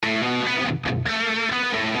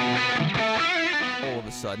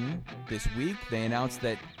sudden, this week, they announced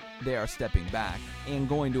that they are stepping back and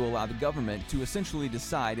going to allow the government to essentially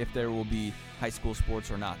decide if there will be high school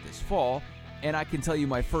sports or not this fall. And I can tell you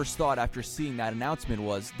my first thought after seeing that announcement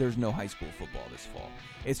was there's no high school football this fall.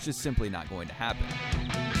 It's just simply not going to happen.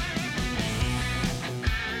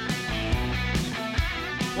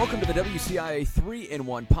 Welcome to the WCIA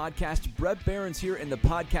 3-in-1 podcast. Brett Barons here in the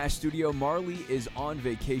podcast studio. Marley is on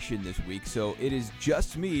vacation this week, so it is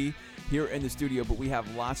just me here in the studio, but we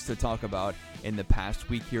have lots to talk about in the past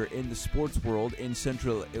week here in the sports world in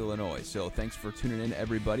Central Illinois. So thanks for tuning in,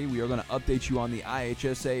 everybody. We are going to update you on the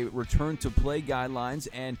IHSA return to play guidelines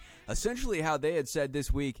and essentially how they had said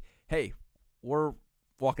this week, hey, we're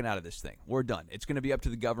walking out of this thing. We're done. It's going to be up to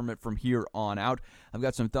the government from here on out. I've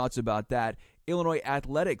got some thoughts about that. Illinois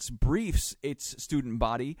Athletics briefs its student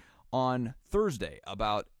body on Thursday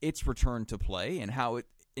about its return to play and how it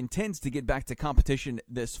intends to get back to competition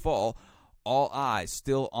this fall. All eyes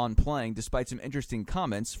still on playing, despite some interesting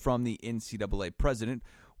comments from the NCAA president.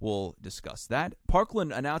 We'll discuss that.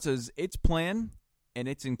 Parkland announces its plan, and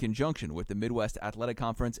it's in conjunction with the Midwest Athletic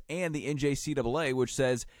Conference and the NJCAA, which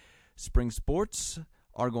says spring sports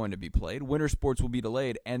are going to be played, winter sports will be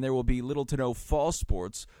delayed, and there will be little to no fall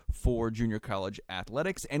sports for junior college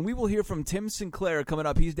athletics. And we will hear from Tim Sinclair coming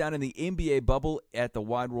up. He's down in the NBA bubble at the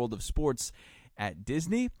Wide World of Sports at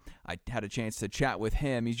Disney. I had a chance to chat with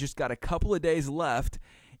him. He's just got a couple of days left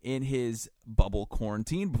in his bubble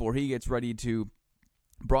quarantine before he gets ready to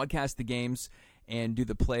broadcast the games and do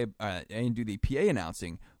the PA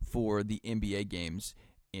announcing for the NBA games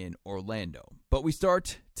in Orlando. But we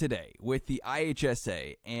start today with the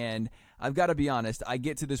IHSA, and I've got to be honest, I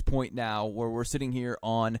get to this point now where we're sitting here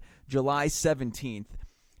on July 17th,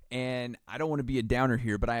 and I don't want to be a downer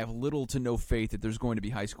here, but I have little to no faith that there's going to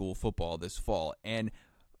be high school football this fall. And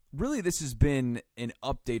really, this has been an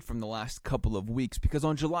update from the last couple of weeks, because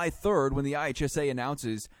on July 3rd, when the IHSA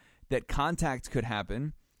announces that contact could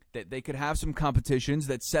happen, that they could have some competitions,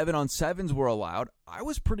 that 7-on-7s were allowed, I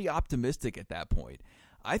was pretty optimistic at that point.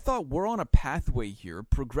 I thought we're on a pathway here,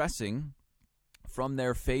 progressing from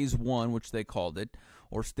their phase 1, which they called it,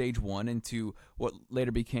 or stage 1, into what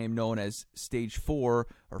later became known as stage 4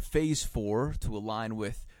 or phase 4 to align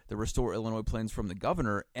with the Restore Illinois plans from the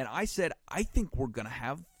governor. And I said, I think we're going to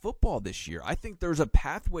have football this year. I think there's a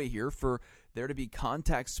pathway here for there to be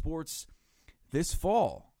contact sports this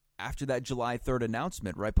fall after that July 3rd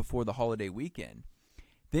announcement right before the holiday weekend.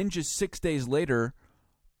 Then just 6 days later,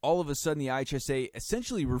 all of a sudden the IHSA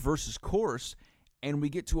essentially reverses course, and we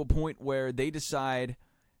get to a point where they decide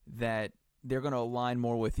that they're going to align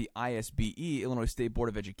more with the ISBE, Illinois State Board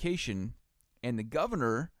of Education, and the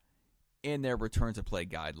governor in their return to play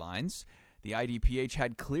guidelines. The IDPH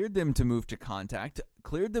had cleared them to move to contact,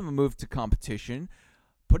 cleared them to move to competition,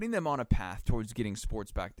 putting them on a path towards getting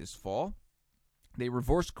sports back this fall. They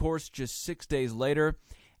reversed course just 6 days later,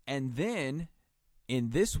 and then in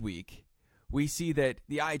this week, we see that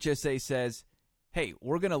the IHSA says, hey,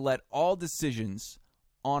 we're going to let all decisions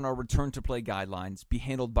on our return to play guidelines be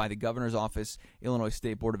handled by the governor's office, Illinois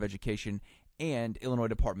State Board of Education, and Illinois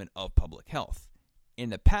Department of Public Health. In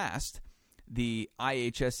the past, the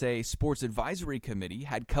IHSA Sports Advisory Committee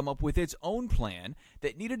had come up with its own plan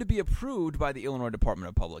that needed to be approved by the Illinois Department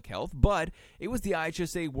of Public Health, but it was the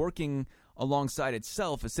IHSA working alongside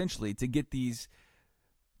itself, essentially, to get these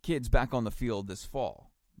kids back on the field this fall.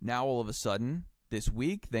 Now, all of a sudden, this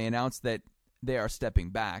week, they announced that they are stepping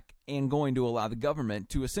back and going to allow the government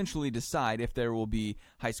to essentially decide if there will be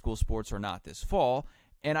high school sports or not this fall.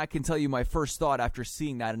 And I can tell you my first thought after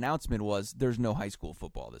seeing that announcement was there's no high school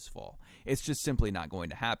football this fall. It's just simply not going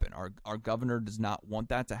to happen. Our governor does not want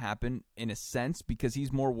that to happen in a sense because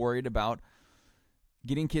he's more worried about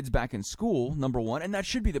getting kids back in school, number one, and that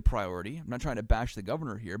should be the priority. I'm not trying to bash the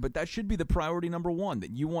governor here, but that should be the priority number one, that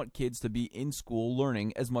you want kids to be in school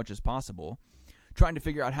learning as much as possible. Trying to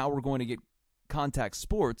figure out how we're going to get contact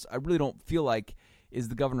sports, I really don't feel like is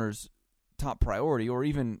the governor's top priority or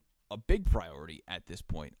even a big priority at this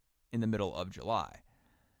point in the middle of July.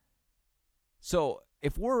 So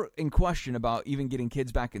if we're in question about even getting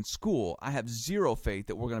kids back in school, I have zero faith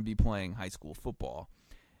that we're going to be playing high school football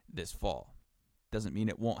this fall. Doesn't mean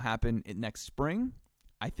it won't happen next spring.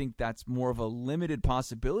 I think that's more of a limited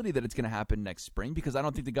possibility that it's going to happen next spring because I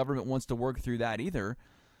don't think the government wants to work through that either.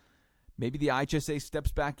 Maybe the IHSA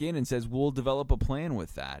steps back in and says, we'll develop a plan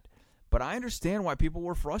with that. But I understand why people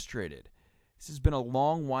were frustrated. This has been a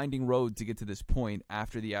long, winding road to get to this point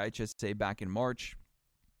after the IHSA back in March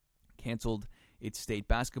canceled its state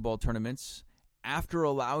basketball tournaments after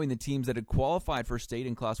allowing the teams that had qualified for state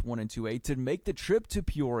in Class 1 and 2A to make the trip to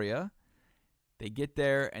Peoria. They get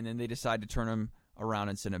there, and then they decide to turn them around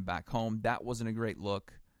and send them back home. That wasn't a great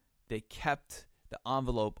look. They kept the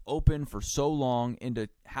envelope open for so long into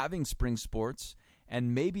having spring sports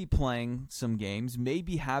and maybe playing some games,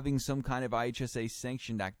 maybe having some kind of IHSA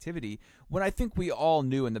sanctioned activity, when I think we all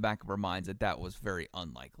knew in the back of our minds that that was very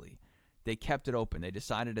unlikely. They kept it open. They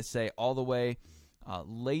decided to say all the way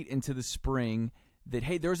late into the spring that,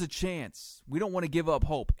 hey, there's a chance. We don't want to give up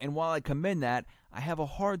hope. And while I commend that, I have a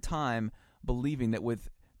hard time believing that with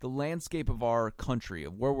the landscape of our country,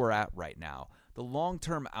 of where we're at right now, the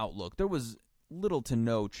long-term outlook, there was little to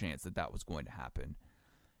no chance that that was going to happen.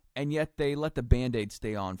 And yet they let the Band-Aid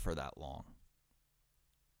stay on for that long.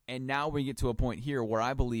 And now we get to a point here where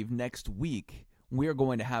I believe next week we are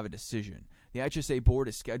going to have a decision. The IHSA board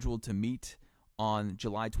is scheduled to meet on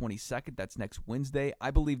July 22nd. That's next Wednesday.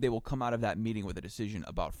 I believe they will come out of that meeting with a decision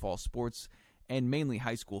about fall sports and mainly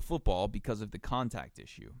high school football because of the contact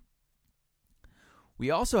issue. We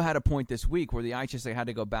also had a point this week where the IHSA had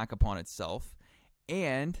to go back upon itself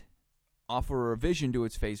and offer a revision to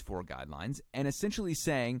its Phase 4 guidelines and essentially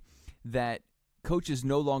saying that coaches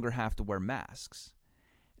no longer have to wear masks.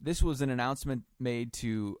 This was an announcement made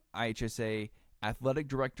to IHSA athletic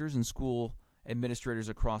directors and school administrators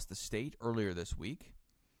across the state earlier this week.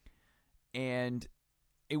 And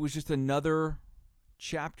it was just another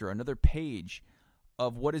chapter, another page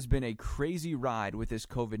of what has been a crazy ride with this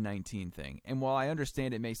COVID-19 thing. And while I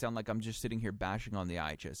understand it may sound like I'm just sitting here bashing on the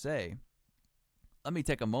IHSA, let me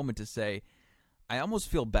take a moment to say I almost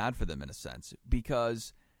feel bad for them in a sense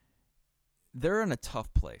because they're in a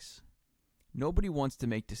tough place. Nobody wants to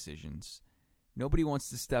make decisions. Nobody wants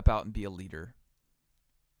to step out and be a leader.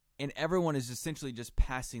 And everyone is essentially just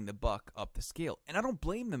passing the buck up the scale. And I don't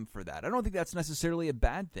blame them for that. I don't think that's necessarily a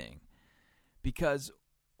bad thing. Because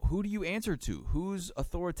who do you answer to? Who's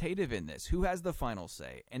authoritative in this? Who has the final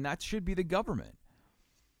say? And that should be the government.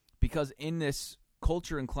 Because in this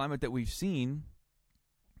culture and climate that we've seen,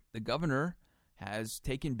 the governor has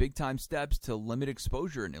taken big-time steps to limit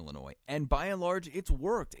exposure in Illinois. And by and large, it's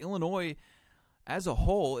worked. Illinois, as a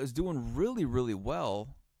whole, is doing really, really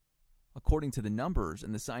well according to the numbers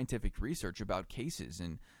and the scientific research about cases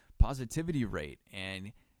and positivity rate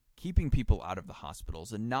and keeping people out of the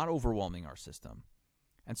hospitals and not overwhelming our system.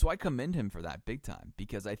 And so I commend him for that big time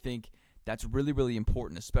because I think that's really, really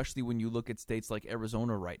important, especially when you look at states like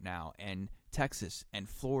Arizona right now and Texas and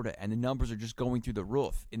Florida, and the numbers are just going through the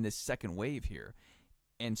roof in this second wave here.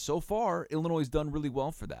 And so far, Illinois has done really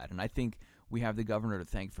well for that, and I think we have the governor to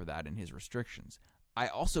thank for that and his restrictions. I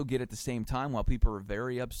also get at the same time while people are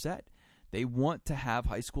very upset. They want to have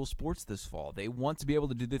high school sports this fall. They want to be able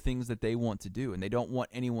to do the things that they want to do, and they don't want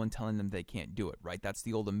anyone telling them they can't do it, right? That's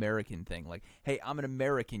the old American thing. Like, hey, I'm an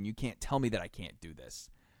American. You can't tell me that I can't do this.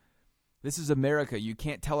 This is America. You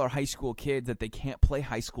can't tell our high school kids that they can't play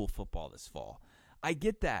high school football this fall. I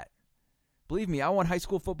get that. Believe me, I want high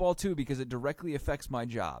school football too because it directly affects my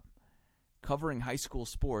job. Covering high school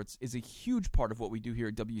sports is a huge part of what we do here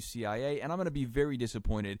at WCIA, and I'm going to be very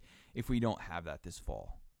disappointed if we don't have that this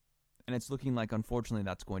fall. And it's looking like, unfortunately,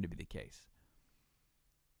 that's going to be the case.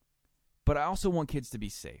 But I also want kids to be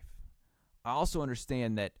safe. I also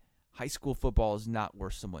understand that high school football is not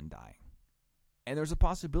worth someone dying. And there's a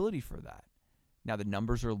possibility for that. Now, the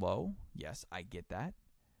numbers are low. Yes, I get that.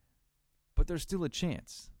 But there's still a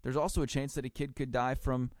chance. There's also a chance that a kid could die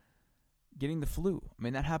from getting the flu. I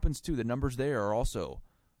mean, that happens too. The numbers there are also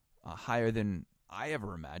higher than I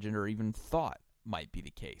ever imagined or even thought might be the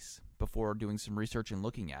case before doing some research and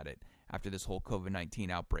looking at it after this whole COVID-19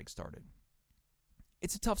 outbreak started.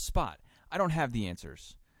 It's a tough spot. I don't have the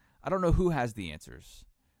answers. I don't know who has the answers.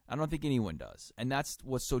 I don't think anyone does. And that's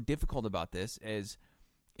what's so difficult about this is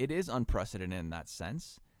it is unprecedented in that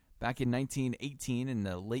sense. Back in 1918, in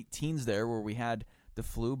the late teens there, where we had the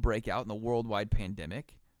flu break out in the worldwide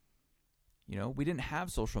pandemic, we didn't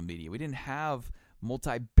have social media. We didn't have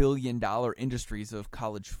multi-billion-dollar industries of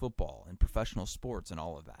college football and professional sports and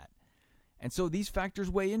all of that. And so these factors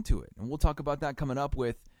weigh into it. And we'll talk about that coming up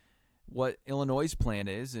with what Illinois' plan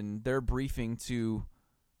is and their briefing to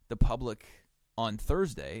the public on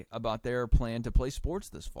Thursday about their plan to play sports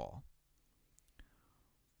this fall.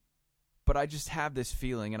 But I just have this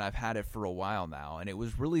feeling, and I've had it for a while now, and it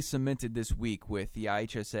was really cemented this week with the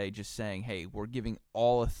IHSA just saying, hey, we're giving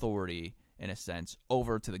all authority, in a sense,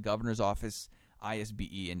 over to the governor's office,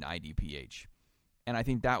 ISBE, and IDPH. And I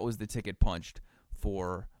think that was the ticket punched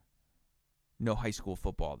for no high school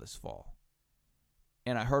football this fall.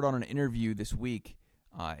 And I heard on an interview this week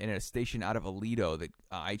in a station out of Aledo that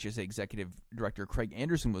IHSA Executive Director Craig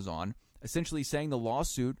Anderson was on, essentially saying the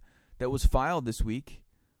lawsuit that was filed this week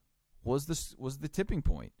was the tipping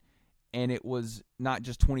point. And it was not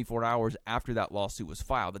just 24 hours after that lawsuit was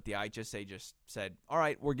filed that the IHSA just said, all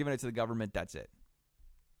right, we're giving it to the government, that's it.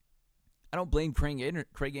 I don't blame Craig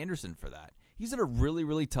Anderson for that. He's in a really,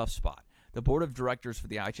 really tough spot. The board of directors for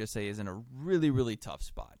the IHSA is in a really, really tough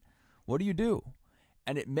spot. What do you do?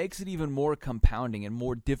 And it makes it even more compounding and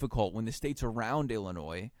more difficult when the states around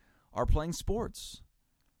Illinois are playing sports.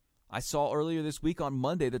 I saw earlier this week on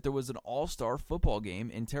Monday that there was an all-star football game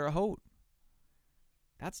in Terre Haute.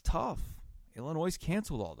 That's tough. Illinois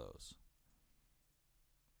canceled all those.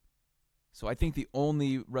 So I think the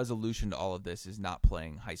only resolution to all of this is not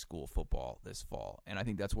playing high school football this fall. And I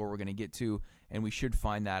think that's where we're going to get to, and we should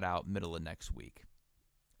find that out middle of next week.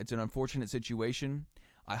 It's an unfortunate situation.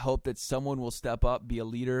 I hope that someone will step up, be a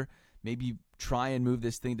leader, maybe try and move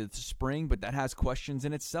this thing to the spring, but that has questions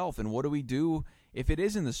in itself. And what do we do if it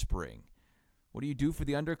is in the spring? What do you do for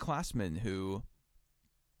the underclassmen who,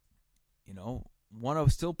 want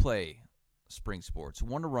to still play spring sports,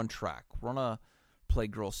 want to run track, want to play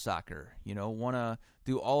girls soccer, want to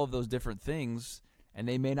do all of those different things, and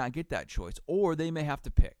they may not get that choice, or they may have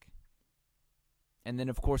to pick. And then,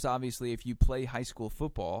 of course, obviously, if you play high school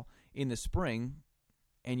football in the spring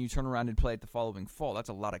and you turn around and play it the following fall, that's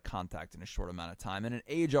a lot of contact in a short amount of time. And an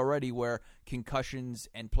age already where concussions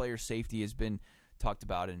and player safety has been talked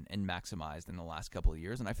about and maximized in the last couple of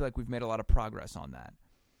years. And I feel like we've made a lot of progress on that.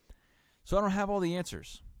 So I don't have all the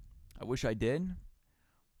answers. I wish I did.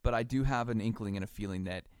 But I do have an inkling and a feeling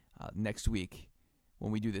that next week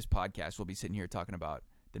when we do this podcast, we'll be sitting here talking about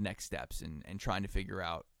the next steps and trying to figure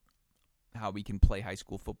out how we can play high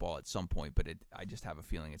school football at some point. But I just have a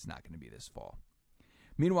feeling it's not going to be this fall.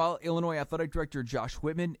 Meanwhile, Illinois Athletic Director Josh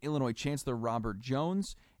Whitman, Illinois Chancellor Robert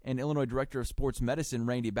Jones, and Illinois Director of Sports Medicine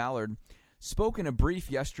Randy Ballard spoke in a brief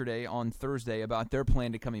yesterday on Thursday about their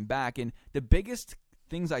plan to coming back. And the biggest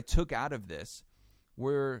things I took out of this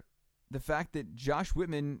were the fact that Josh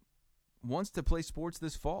Whitman wants to play sports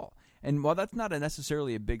this fall. And while that's not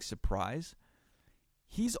necessarily a big surprise,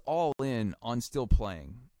 he's all in on still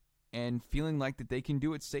playing and feeling like that they can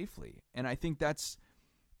do it safely. And I think that's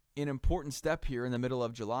an important step here in the middle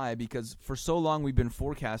of July, because for so long we've been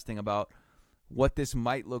forecasting about what this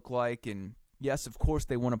might look like. And yes, of course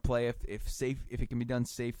they want to play if it can be done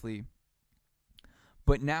safely.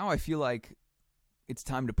 But now I feel like it's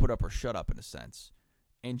time to put up or shut up in a sense.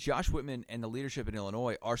 And Josh Whitman and the leadership in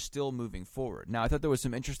Illinois are still moving forward. Now, I thought there was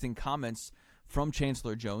some interesting comments from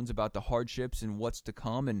Chancellor Jones about the hardships and what's to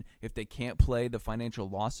come, and if they can't play, the financial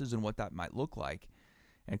losses and what that might look like,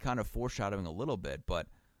 and kind of foreshadowing a little bit. But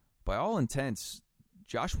by all intents,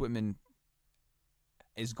 Josh Whitman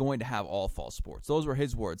is going to have all fall sports. Those were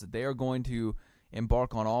his words, that they are going to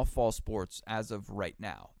embark on all fall sports as of right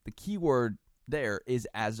now. The key word there is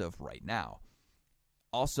as of right now.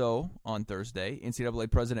 Also, on Thursday,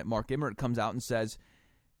 NCAA President Mark Emmert comes out and says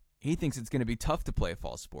he thinks it's going to be tough to play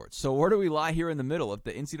fall sports. So where do we lie here in the middle of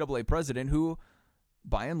the NCAA president, who,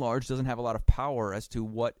 by and large, doesn't have a lot of power as to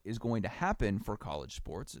what is going to happen for college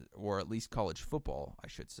sports, or at least college football, I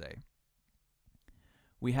should say?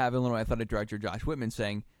 We have Illinois Athletic Director Josh Whitman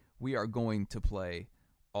saying we are going to play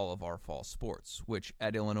all of our fall sports, which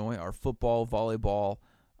at Illinois are football, volleyball,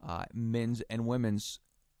 men's and women's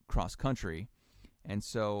cross country. And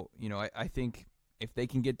so, I think if they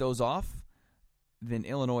can get those off, then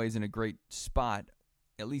Illinois is in a great spot,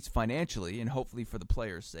 at least financially, and hopefully for the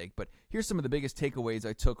players' sake. But here's some of the biggest takeaways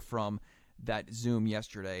I took from that Zoom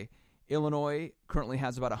yesterday. Illinois currently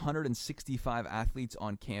has about 165 athletes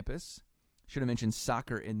on campus. Should have mentioned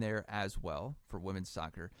soccer in there as well for women's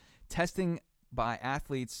soccer. Testing by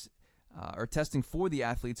athletes, or testing for the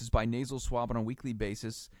athletes, is by nasal swab on a weekly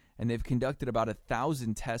basis, and they've conducted about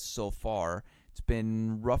 1,000 tests so far. It's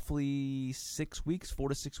been roughly 4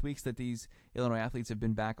 to 6 weeks that these Illinois athletes have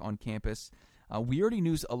been back on campus. We already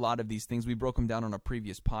knew a lot of these things. We broke them down on a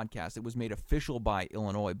previous podcast. It was made official by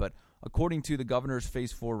Illinois, but according to the governor's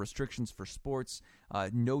Phase 4 restrictions for sports,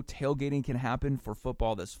 no tailgating can happen for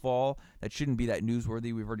football this fall. That shouldn't be that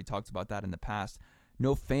newsworthy. We've already talked about that in the past.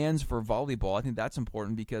 No fans for volleyball. I think that's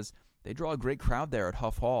important because they draw a great crowd there at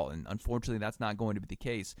Huff Hall, and unfortunately that's not going to be the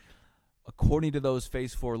case. According to those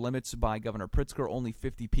Phase 4 limits by Governor Pritzker, only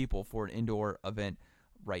 50 people for an indoor event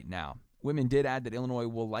right now. Whitman did add that Illinois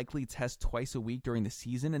will likely test twice a week during the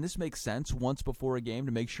season, and this makes sense, once before a game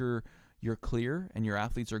to make sure you're clear and your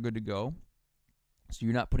athletes are good to go, so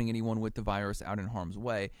you're not putting anyone with the virus out in harm's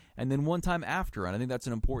way, and then one time after, and I think that's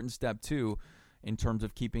an important step too in terms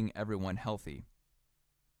of keeping everyone healthy.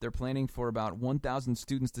 They're planning for about 1,000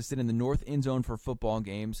 students to sit in the north end zone for football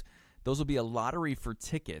games. Those will be a lottery for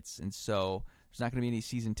tickets, and so there's not going to be any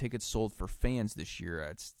season tickets sold for fans this year.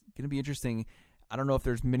 It's going to be interesting I don't know if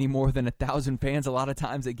there's many more than 1,000 fans a lot of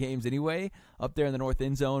times at games anyway up there in the north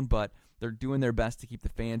end zone, but they're doing their best to keep the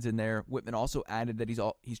fans in there. Whitman also added that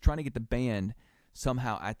he's trying to get the band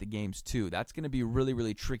somehow at the games too. That's going to be really,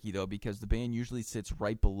 really tricky though, because the band usually sits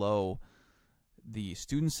right below the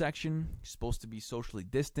student section. You're supposed to be socially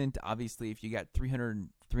distant. Obviously, if you got 300,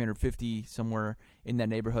 350 somewhere in that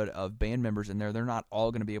neighborhood of band members in there, they're not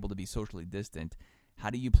all going to be able to be socially distant. How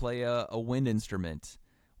do you play a wind instrument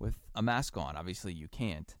with a mask on? Obviously, you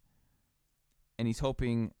can't. And he's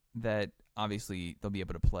hoping that, obviously, they'll be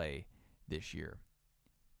able to play this year.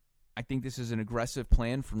 I think this is an aggressive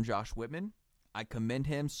plan from Josh Whitman. I commend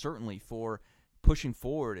him certainly for pushing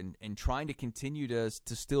forward and trying to continue to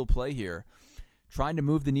still play here, trying to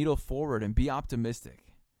move the needle forward and be optimistic.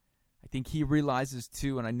 I think he realizes,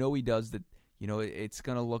 too, and I know he does, that it's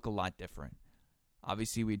going to look a lot different.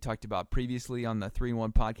 Obviously, we talked about previously on the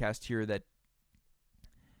 3-1 podcast here that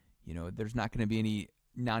there's not going to be any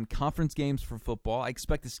non-conference games for football. I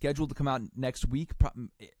expect the schedule to come out next week,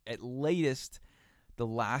 at latest the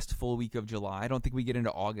last full week of July. I don't think we get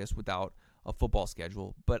into August without a football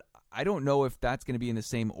schedule, but I don't know if that's going to be in the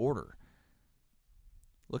same order.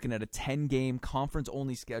 Looking at a 10-game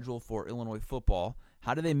conference-only schedule for Illinois football,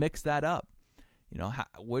 how do they mix that up?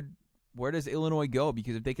 Where does Illinois go?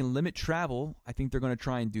 Because if they can limit travel, I think they're going to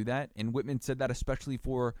try and do that. And Whitman said that especially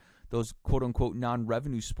for those quote-unquote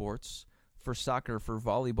non-revenue sports, for soccer, for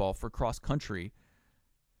volleyball, for cross-country.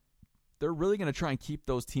 They're really going to try and keep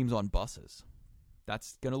those teams on buses.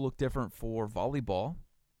 That's going to look different for volleyball.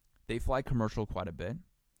 They fly commercial quite a bit.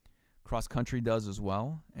 Cross-country does as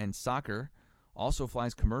well. And soccer also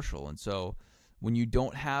flies commercial. And so when you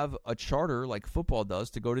don't have a charter like football does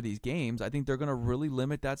to go to these games, I think they're going to really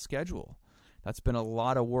limit that schedule. That's been a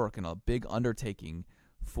lot of work and a big undertaking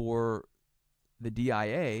for the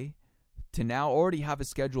DIA to now already have a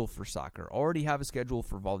schedule for soccer, already have a schedule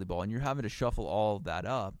for volleyball, and you're having to shuffle all of that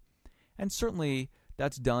up. And certainly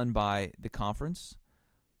that's done by the conference,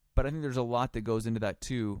 but I think there's a lot that goes into that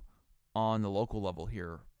too on the local level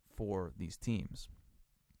here for these teams.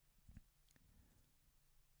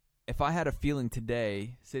 If I had a feeling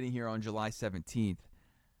today, sitting here on July 17th,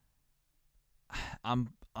 I'm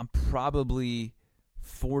probably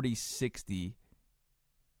 40-60,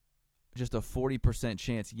 just a 40%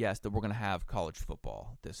 chance, yes, that we're going to have college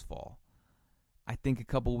football this fall. I think a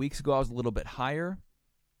couple weeks ago I was a little bit higher,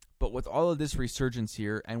 but with all of this resurgence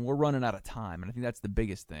here, and we're running out of time, and I think that's the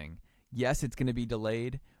biggest thing. Yes, it's going to be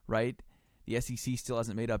delayed, right? The SEC still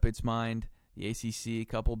hasn't made up its mind. The ACC, a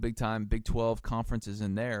couple big-time Big 12 conferences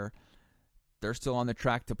in there, they're still on the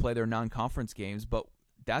track to play their non-conference games, but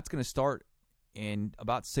that's going to start in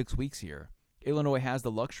about 6 weeks here. Illinois has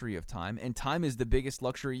the luxury of time, and time is the biggest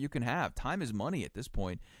luxury you can have. Time is money at this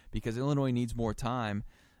point because Illinois needs more time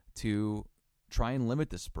to try and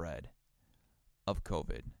limit the spread of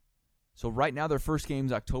COVID. So right now their first game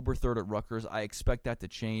is October 3rd at Rutgers. I expect that to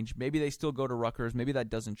change. Maybe they still go to Rutgers. Maybe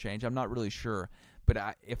that doesn't change. I'm not really sure.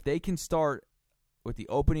 But if they can start with the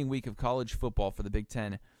opening week of college football for the Big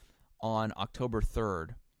Ten on October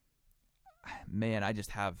 3rd, man, I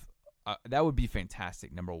just have that would be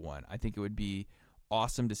fantastic, number one. I think it would be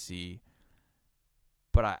awesome to see,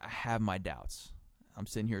 but I have my doubts. I'm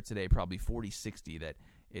sitting here today probably 40-60 that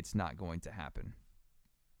it's not going to happen.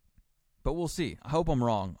 But we'll see. I hope I'm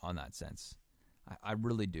wrong on that sense. I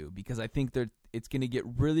really do, because I think that it's going to get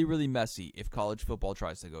really, really messy if college football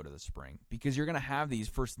tries to go to the spring, because you're going to have these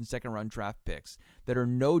first and second round draft picks that are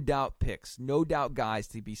no doubt picks, no doubt guys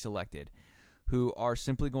to be selected who are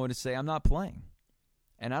simply going to say, I'm not playing.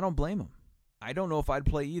 And I don't blame them. I don't know if I'd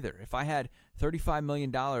play either. If I had $35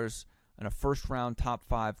 million and a first round top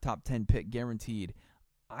 5, top 10 pick guaranteed,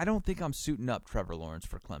 I don't think I'm suiting up Trevor Lawrence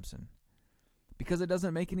for Clemson, because it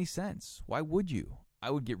doesn't make any sense. Why would you?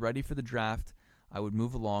 I would get ready for the draft. I would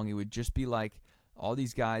move along. It would just be like all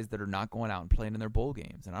these guys that are not going out and playing in their bowl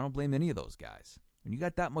games. And I don't blame any of those guys. When you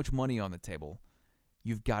got that much money on the table,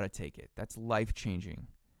 you've got to take it. That's life-changing.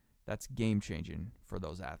 That's game-changing for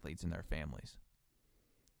those athletes and their families.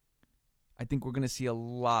 I think we're going to see a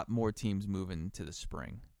lot more teams moving to the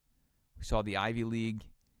spring. We saw the Ivy League.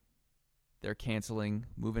 They're canceling,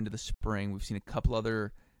 move into the spring. We've seen a couple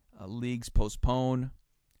other leagues postpone,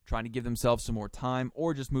 trying to give themselves some more time,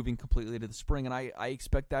 or just moving completely to the spring. And I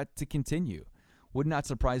expect that to continue. Would not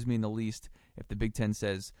surprise me in the least if the Big Ten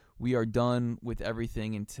says we are done with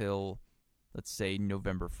everything until, let's say,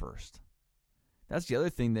 November 1st. That's the other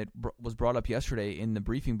thing that was brought up yesterday in the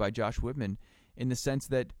briefing by Josh Whitman, in the sense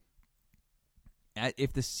that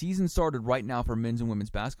if the season started right now for men's and women's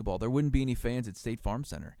basketball, there wouldn't be any fans at State Farm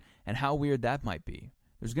Center. And how weird that might be.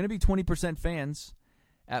 There's going to be 20% fans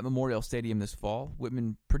at Memorial Stadium this fall.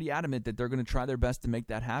 Whitman pretty adamant that they're going to try their best to make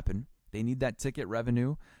that happen. They need that ticket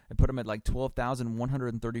revenue. I put them at like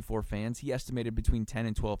 12,134 fans. He estimated between 10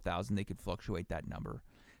 and 12,000. They could fluctuate that number.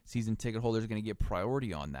 Season ticket holders are going to get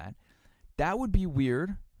priority on that. That would be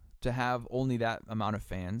weird to have only that amount of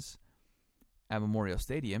fans at Memorial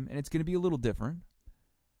Stadium, and it's going to be a little different.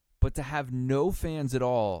 But to have no fans at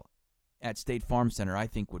all at State Farm Center, I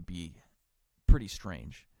think would be pretty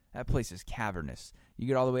strange. That place is cavernous. You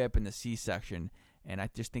get all the way up in the C section, and I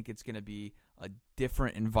just think it's going to be a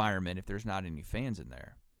different environment if there's not any fans in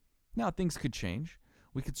there. Now, things could change.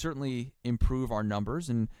 We could certainly improve our numbers,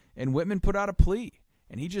 and Whitman put out a plea,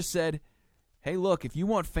 and he just said, hey, look, if you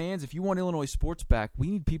want fans, if you want Illinois sports back,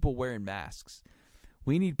 we need people wearing masks.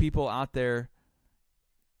 We need people out there,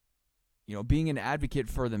 being an advocate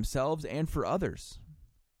for themselves and for others.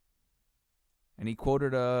 And he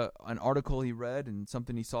quoted an article he read and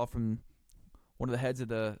something he saw from one of the heads of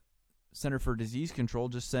the Center for Disease Control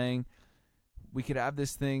just saying we could have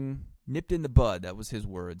this thing nipped in the bud, that was his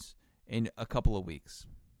words, in a couple of weeks.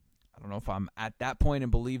 I don't know if I'm at that point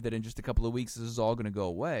and believe that in just a couple of weeks this is all going to go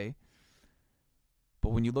away.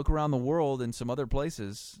 But when you look around the world and some other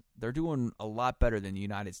places, they're doing a lot better than the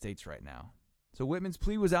United States right now. So Whitman's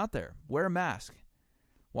plea was out there. Wear a mask.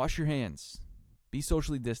 Wash your hands. Be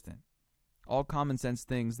socially distant. All common sense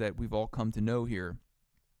things that we've all come to know here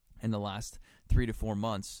in the last 3 to 4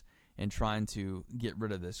 months in trying to get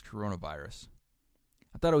rid of this coronavirus.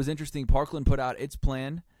 I thought it was interesting. Parkland put out its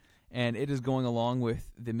plan, and it is going along with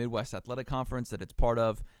the Midwest Athletic Conference that it's part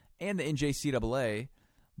of and the NJCAA.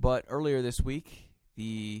 But earlier this week,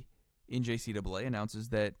 the NJCAA announces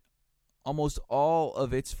that almost all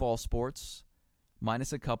of its fall sports,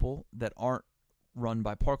 minus a couple that aren't run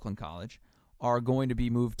by Parkland College, are going to be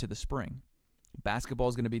moved to the spring. Basketball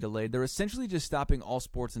is going to be delayed. They're essentially just stopping all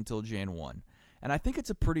sports until Jan 1. And I think it's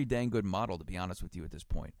a pretty dang good model, to be honest with you, at this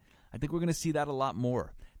point. I think we're going to see that a lot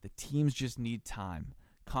more. The teams just need time.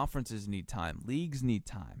 Conferences need time. Leagues need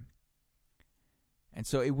time. And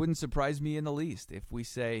so it wouldn't surprise me in the least if we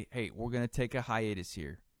say, hey, we're going to take a hiatus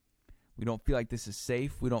here. We don't feel like this is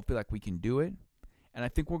safe. We don't feel like we can do it. And I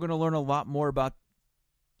think we're going to learn a lot more about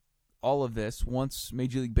all of this once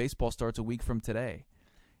Major League Baseball starts a week from today.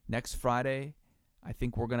 Next Friday, I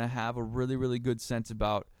think we're going to have a really, really good sense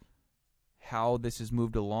about how this has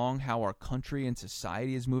moved along, how our country and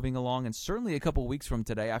society is moving along, and certainly a couple weeks from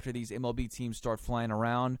today after these MLB teams start flying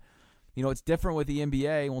around. It's different with the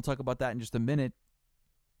NBA, and we'll talk about that in just a minute,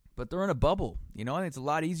 but they're in a bubble. I think it's a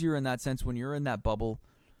lot easier in that sense when you're in that bubble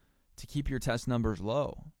to keep your test numbers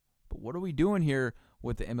low. But what are we doing here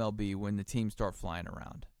with the MLB when the teams start flying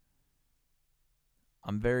around?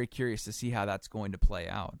 I'm very curious to see how that's going to play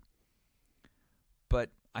out. But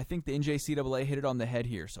I think the NJCAA hit it on the head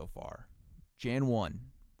here so far. Jan 1,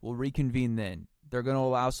 we'll reconvene then. They're going to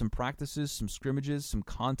allow some practices, some scrimmages, some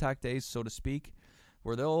contact days, so to speak,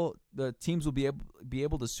 where the teams will be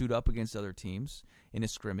able to suit up against other teams in a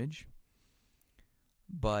scrimmage.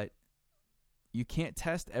 But you can't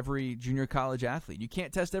test every junior college athlete. You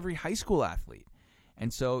can't test every high school athlete.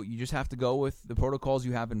 And so you just have to go with the protocols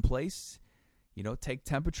you have in place. Take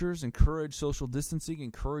temperatures, encourage social distancing,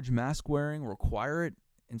 encourage mask wearing, require it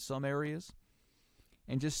in some areas,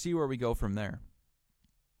 and just see where we go from there.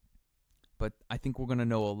 But I think we're going to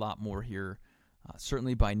know a lot more here,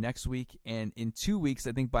 certainly by next week. And in 2 weeks,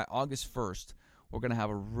 I think by August 1st, we're going to have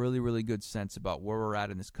a really, really good sense about where we're at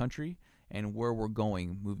in this country and where we're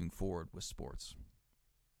going moving forward with sports.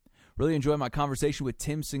 Really enjoyed my conversation with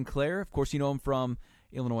Tim Sinclair. Of course, you know him from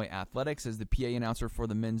Illinois Athletics as the PA announcer for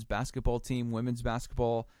the men's basketball team, women's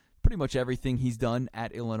basketball, pretty much everything he's done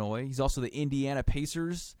at Illinois. He's also the Indiana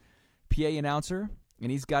Pacers PA announcer,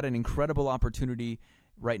 and he's got an incredible opportunity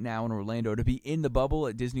right now in Orlando to be in the bubble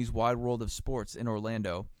at Disney's Wide World of Sports in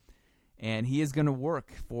Orlando. And he is going to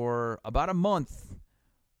work for about a month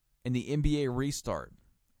in the NBA restart.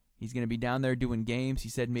 He's going to be down there doing games. He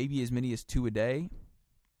said maybe as many as 2 a day.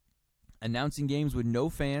 Announcing games with no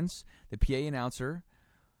fans, the PA announcer.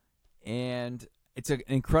 And it's an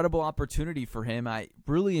incredible opportunity for him. I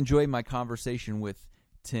really enjoyed my conversation with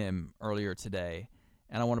Tim earlier today,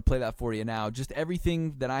 and I want to play that for you now. Just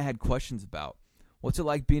everything that I had questions about. What's it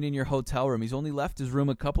like being in your hotel room? He's only left his room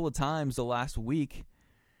a couple of times the last week,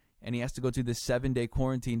 and he has to go through this 7-day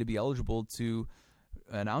quarantine to be eligible to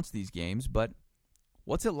announce these games. But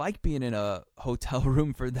what's it like being in a hotel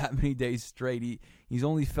room for that many days straight? He's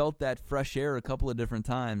only felt that fresh air a couple of different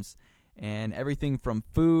times, and everything from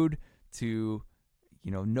food to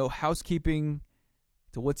no housekeeping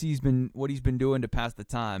to what he's been doing to pass the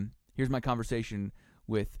time. Here's my conversation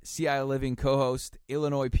with CI Living co-host,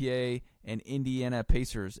 Illinois PA, and Indiana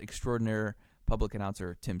Pacers extraordinaire public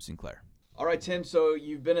announcer Tim Sinclair. All right, Tim, so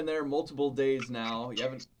you've been in there multiple days now. You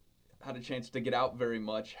haven't had a chance to get out very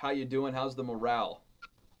much. How you doing? How's the morale?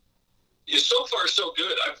 Yeah, so far so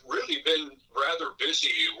good. I've really been rather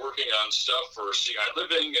busy working on stuff for CI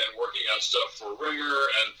Living and working on stuff for Ringer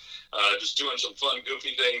and just doing some fun,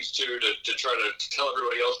 goofy things too to try to tell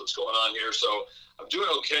everybody else what's going on here. So I'm doing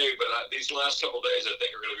okay, but these last couple days I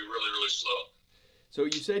think are going to be really, really slow. So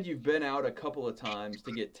you said you've been out a couple of times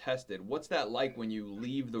to get tested. What's that like when you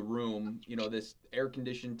leave the room, this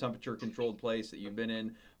air-conditioned, temperature-controlled place that you've been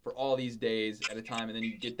in for all these days at a time, and then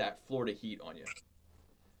you get that Florida heat on you?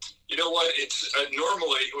 You know what? It's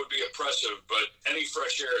normally it would be oppressive, but any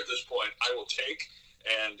fresh air at this point I will take,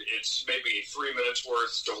 and it's maybe 3 minutes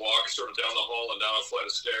worth to walk sort of down the hall and down a flight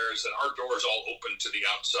of stairs, and our door is all open to the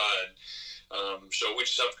outside. So we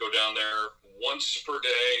just have to go down there once per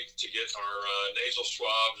day to get our nasal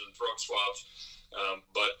swabs and throat swabs.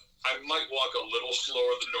 But I might walk a little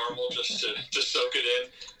slower than normal just to soak it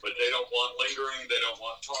in. But they don't want lingering. They don't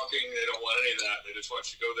want talking. They don't want any of that. They just want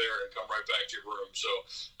you to go there and come right back to your room. So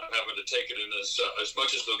I'm having to take it in as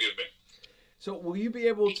much as they'll give me. So will you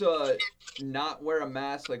be able to not wear a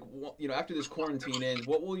mask? Like, after this quarantine ends,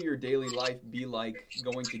 what will your daily life be like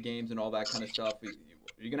going to games and all that kind of stuff?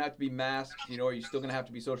 You're going to have to be masked, are you still going to have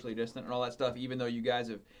to be socially distant and all that stuff, even though you guys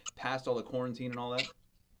have passed all the quarantine and all that?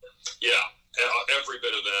 Yeah, every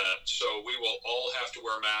bit of that. So we will all have to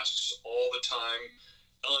wear masks all the time,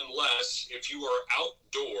 unless if you are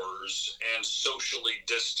outdoors and socially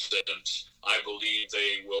distant, I believe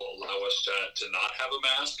they will allow us to not have a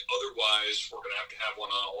mask. Otherwise, we're going to have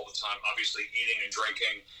one on all the time, obviously eating and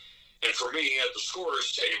drinking. And for me, at the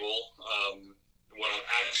scorer's table, when I'm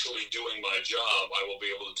actually doing my job, I will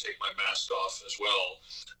be able to take my mask off as well.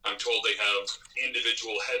 I'm told they have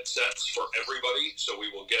individual headsets for everybody, so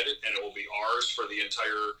we will get it, and it will be ours for the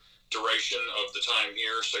entire duration of the time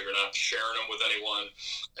here, so you're not sharing them with anyone,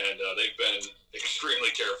 and they've been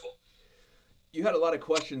extremely careful. You had a lot of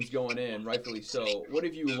questions going in, rightfully so. What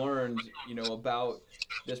have you learned, about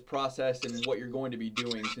this process and what you're going to be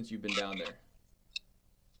doing since you've been down there?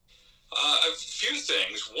 A few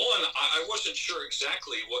things. One, I wasn't sure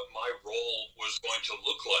exactly what my role was going to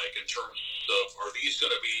look like in terms of,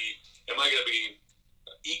 am I going to be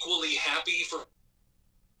equally happy or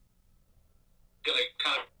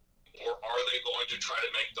are they going to try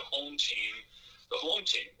to make the home team the home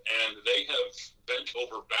team? And they have bent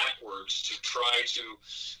over backwards to try to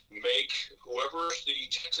make whoever the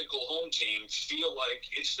technical home team feel like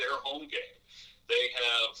it's their home game. They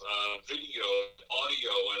have video,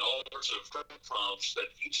 audio, and all sorts of prompts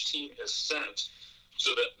that each team has sent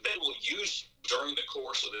so that they will use during the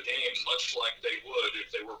course of the game, much like they would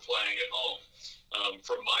if they were playing at home.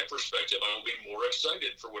 From my perspective, I will be more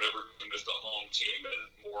excited for whatever team is the home team and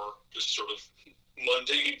more just sort of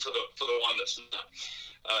mundane for the one that's not.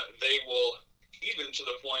 They will, even to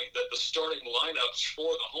the point that the starting lineups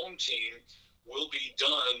for the home team will be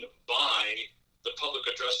done by the public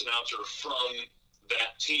address announcer from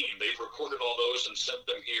that team. They've recorded all those and sent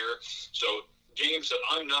them here. So games that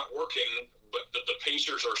I'm not working, but that the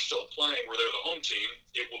Pacers are still playing where they're the home team,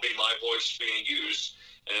 it will be my voice being used.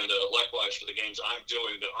 And likewise for the games I'm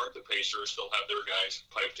doing that aren't the Pacers, they'll have their guys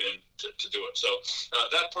piped in to do it. So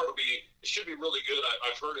that part should be really good.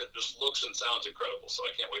 I've heard it just looks and sounds incredible, so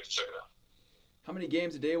I can't wait to check it out. How many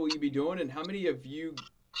games a day will you be doing, and how many of you,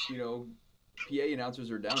 PA announcers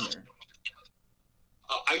are down there?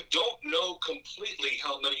 I don't know completely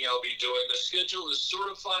how many I'll be doing. The schedule is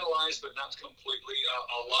sort of finalized, but not completely.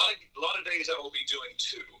 A lot of days I will be doing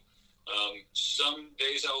two. Some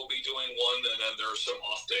days I will be doing one, and then there are some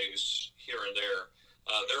off days here and there.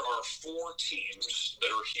 There are 4 teams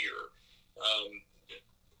that are here.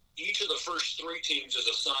 Each of the first 3 teams is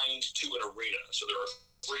assigned to an arena. So there are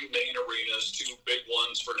 3 main arenas, 2 big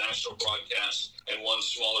ones for national broadcast, and 1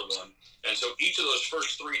 smaller one. And so each of those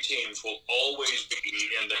first 3 teams will always be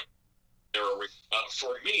in their arena.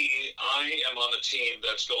 For me, I am on the team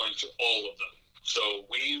that's going to all of them. So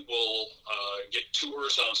we will get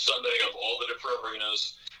tours on Sunday of all the different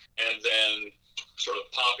arenas, and then sort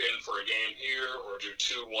of pop in for a game here or do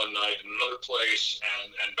 2 one night in another place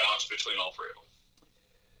and bounce between all 3 of them.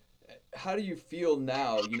 How do you feel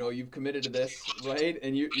now? You've committed to this, right?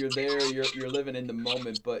 And you're there, you're living in the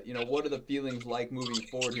moment, but, what are the feelings like moving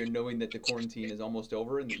forward here, knowing that the quarantine is almost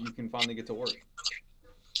over and that you can finally get to work?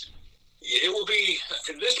 It will be.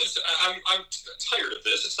 I'm tired of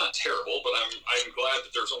this. It's not terrible, but I'm glad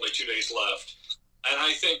that there's only 2 days left. And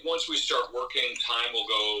I think once we start working, time will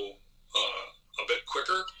go a bit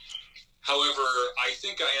quicker. However, I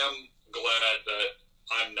think I am glad that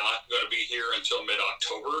I'm not going to be here until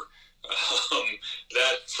mid-October.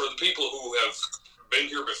 That for the people who have been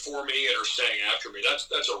here before me and are staying after me, that's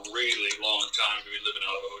a really long time to be living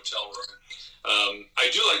out of a hotel room. I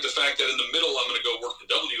do like the fact that in the middle I'm going to go work the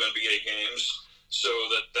WNBA games, so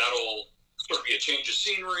that'll sort of be a change of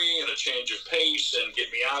scenery and a change of pace and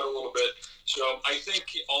get me out a little bit. So I think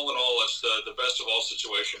all in all, it's the best of all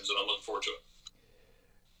situations, and I'm looking forward to it.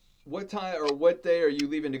 What time or what day are you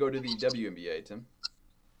leaving to go to the WNBA, Tim?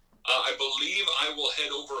 I believe I will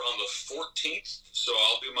head over on the 14th, so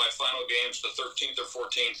I'll do my final games the 13th or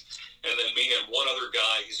 14th, and then me and one other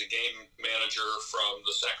guy, he's a game manager from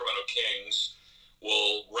the Sacramento Kings,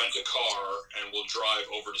 will rent a car and we'll drive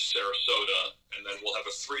over to Sarasota, and then we'll have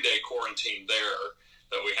a 3-day quarantine there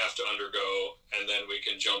that we have to undergo, and then we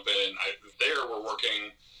can jump in. There we're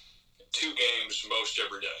working 2 games most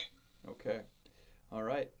every day. Okay. All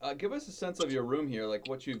right. Give us a sense of your room here, like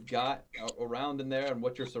what you've got around in there and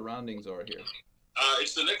what your surroundings are here.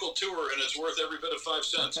 It's the nickel tour, and it's worth every bit of 5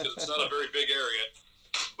 cents because it's not a very big area.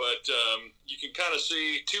 But you can kind of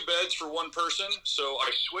see 2 beds for 1 person. So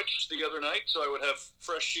I switched the other night so I would have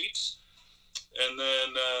fresh sheets. And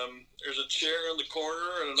then there's a chair in the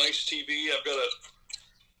corner and a nice TV. I've got a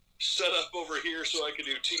setup over here so I can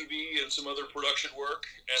do TV and some other production work.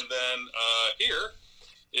 And then here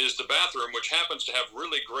is the bathroom, which happens to have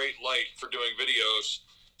really great light for doing videos.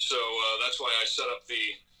 So that's why I set up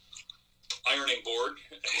the ironing board,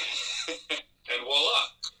 and voila.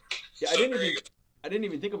 Yeah, I didn't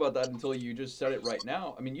even think about that until you just said it right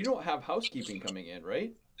now. I mean, you don't have housekeeping coming in,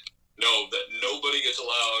 right? No, that nobody gets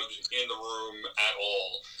allowed in the room at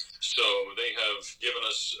all. So they have given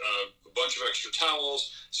us a bunch of extra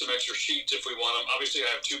towels, some extra sheets if we want them. Obviously, I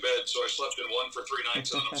have 2 beds, so I slept in one for 3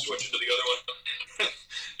 nights, and I'm switching to the other one.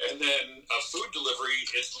 And then food delivery,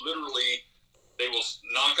 it's literally, they will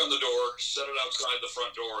knock on the door, set it outside the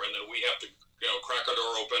front door, and then we have to, crack our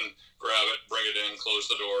door open, grab it, bring it in, close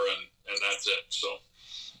the door, and that's it. So.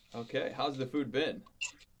 Okay. How's the food been?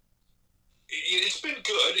 It's been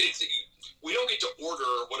good. We don't get to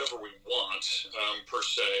order whatever we want, per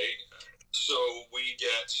se. So we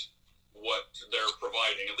get what they're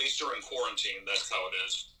providing, at least during quarantine. That's how it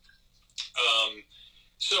is.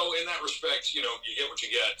 So in that respect, you get what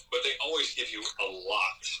you get, but they always give you a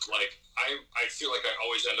lot. Like, I feel like I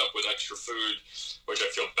always end up with extra food, which I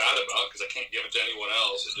feel bad about because I can't give it to anyone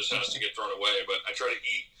else. It just has to get thrown away. But I try to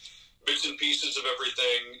eat bits and pieces of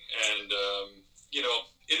everything, and,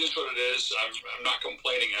 it is what it is. I'm not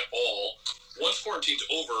complaining at all. Once quarantine's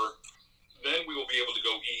over, then we will be able to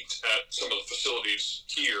go eat at some of the facilities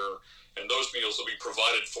here, and those meals will be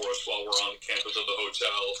provided for us while we're on campus of the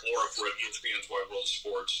hotel, or if we're at ESPN's Wide World of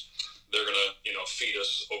Sports, they're going to, feed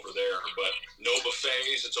us over there. But no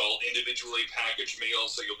buffets. It's all individually packaged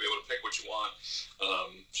meals, so you'll be able to pick what you want.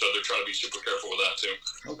 So they're trying to be super careful with that, too.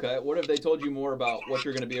 Okay. What have they told you more about what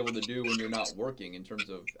you're going to be able to do when you're not working in terms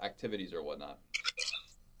of activities or whatnot?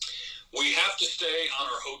 We have to stay on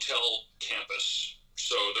our hotel campus.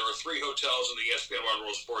 So there are 3 hotels in the ESPN Wide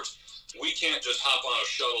World of Sports. We can't just hop on a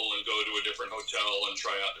shuttle and go to a different hotel and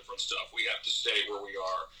try out different stuff. We have to stay where we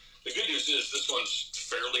are. The good news is this one's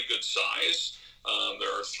fairly good size.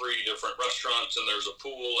 There are 3 different restaurants, and there's a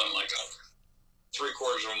pool and like a 3/4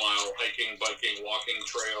 of a mile hiking, biking, walking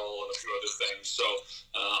trail, and a few other things. So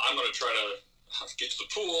I'm going to try to get to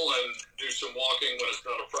the pool and do some walking when it's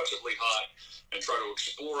not oppressively hot, and try to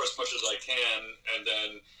explore as much as I can. And then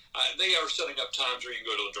they are setting up times where you can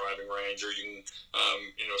go to the driving range, or you can,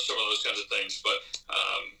 some of those kinds of things. But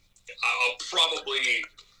I'll probably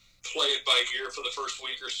play it by ear for the first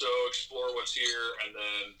week or so, explore what's here, and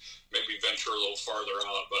then maybe venture a little farther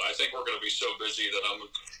out. But I think we're going to be so busy that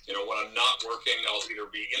when I'm not working, I'll either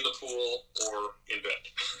be in the pool or in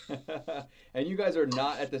bed. And you guys are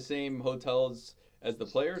not at the same hotels as the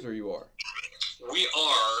players, or you are? We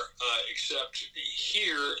are, except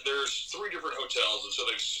here there's 3 different hotels, and so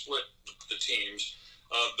they've split the teams.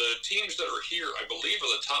 The teams that are here, I believe,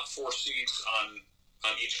 are the top 4 seeds on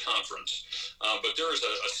each conference. But there is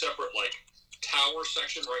a separate tower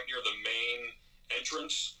section right near the main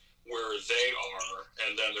entrance where they are,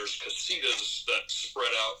 and then there's casitas that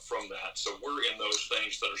spread out from that. So we're in those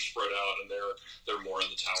things that are spread out, and they're more in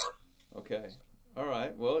the tower. Okay. All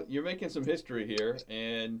right. Well, you're making some history here,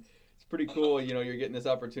 and it's pretty cool. You're getting this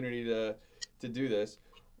opportunity to do this.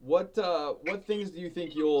 What things do you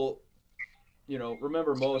think you'll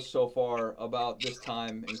remember most so far about this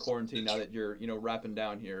time in quarantine now that you're wrapping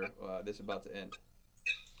down here? This is about to end.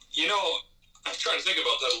 I'm trying to think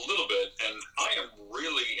about that a little bit, and I am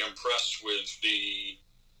really impressed with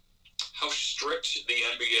how strict the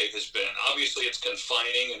NBA has been. Obviously, it's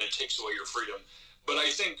confining and it takes away your freedom. But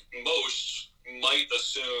I think most might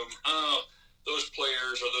assume, those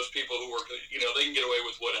players or those people who work, they can get away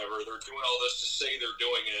with whatever. They're doing all this to say they're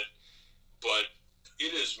doing it. But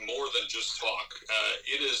it is more than just talk.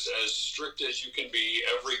 It is as strict as you can be.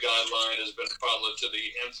 Every guideline has been followed to the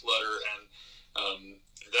nth letter, and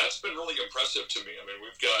that's been really impressive to me. I mean,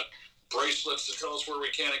 we've got bracelets to tell us where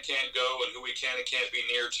we can and can't go and who we can and can't be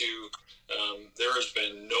near to. There has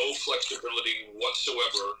been no flexibility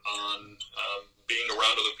whatsoever on being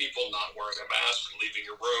around other people, not wearing a mask, leaving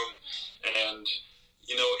your room. And,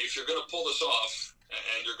 if you're going to pull this off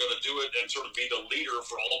and you're going to do it and sort of be the leader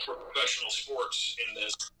for all professional sports in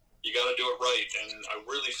this, you got to do it right. And I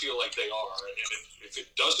really feel like they are. And if it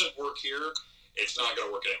doesn't work here, it's not going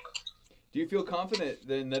to work anywhere. Do you feel confident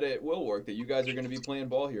then that it will work, that you guys are going to be playing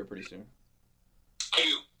ball here pretty soon? I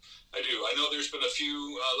do. I know there's been a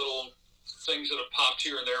few little things that have popped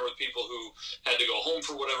here and there with people who had to go home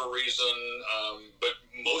for whatever reason, but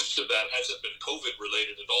most of that hasn't been COVID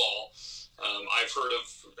related at all. I've heard of,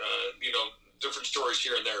 different stories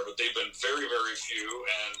here and there, but they've been very, very few,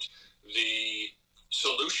 and the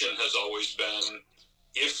solution has always been,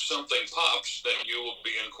 if something pops, then you will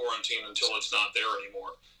be in quarantine until it's not there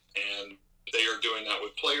anymore. And they are doing that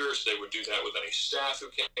with players. They would do that with any staff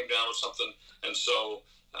who came down with something. And so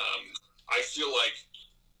I feel like,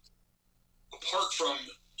 apart from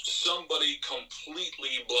somebody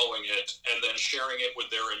completely blowing it and then sharing it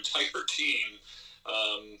with their entire team,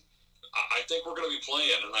 I think we're going to be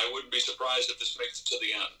playing, and I wouldn't be surprised if this makes it to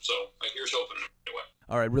the end. So here's hoping anyway.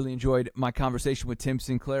 All right, really enjoyed my conversation with Tim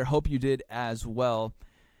Sinclair. Hope you did as well.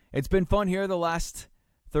 It's been fun here the last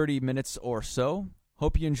 30 minutes or so.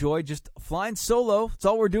 Hope you enjoyed just flying solo. That's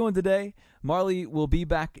all we're doing today. Marley will be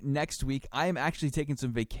back next week. I am actually taking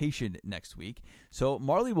some vacation next week, so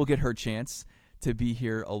Marley will get her chance to be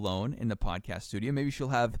here alone in the podcast studio. Maybe she'll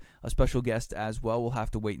have a special guest as well. We'll have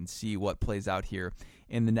to wait and see what plays out here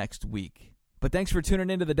in the next week. But thanks for tuning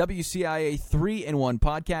into the WCIA 3-in-1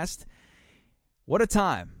 podcast. What a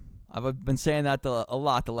time. I've been saying that a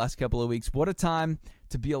lot the last couple of weeks. What a time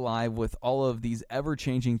to be alive with all of these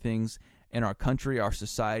ever-changing things in our country, our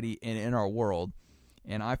society, and in our world.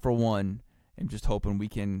 And I, for one, am just hoping we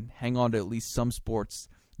can hang on to at least some sports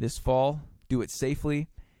this fall, do it safely,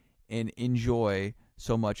 and enjoy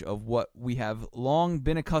so much of what we have long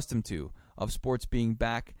been accustomed to, of sports being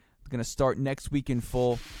back. It's going to start next week in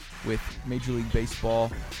full with Major League Baseball.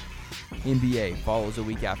 NBA follows a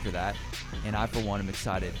week after that. And I, for one, am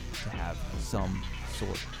excited to have some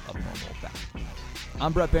sort of normal back.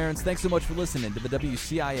 I'm Brett Behrens. Thanks so much for listening to the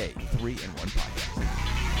WCIA 3-in-1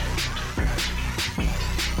 podcast.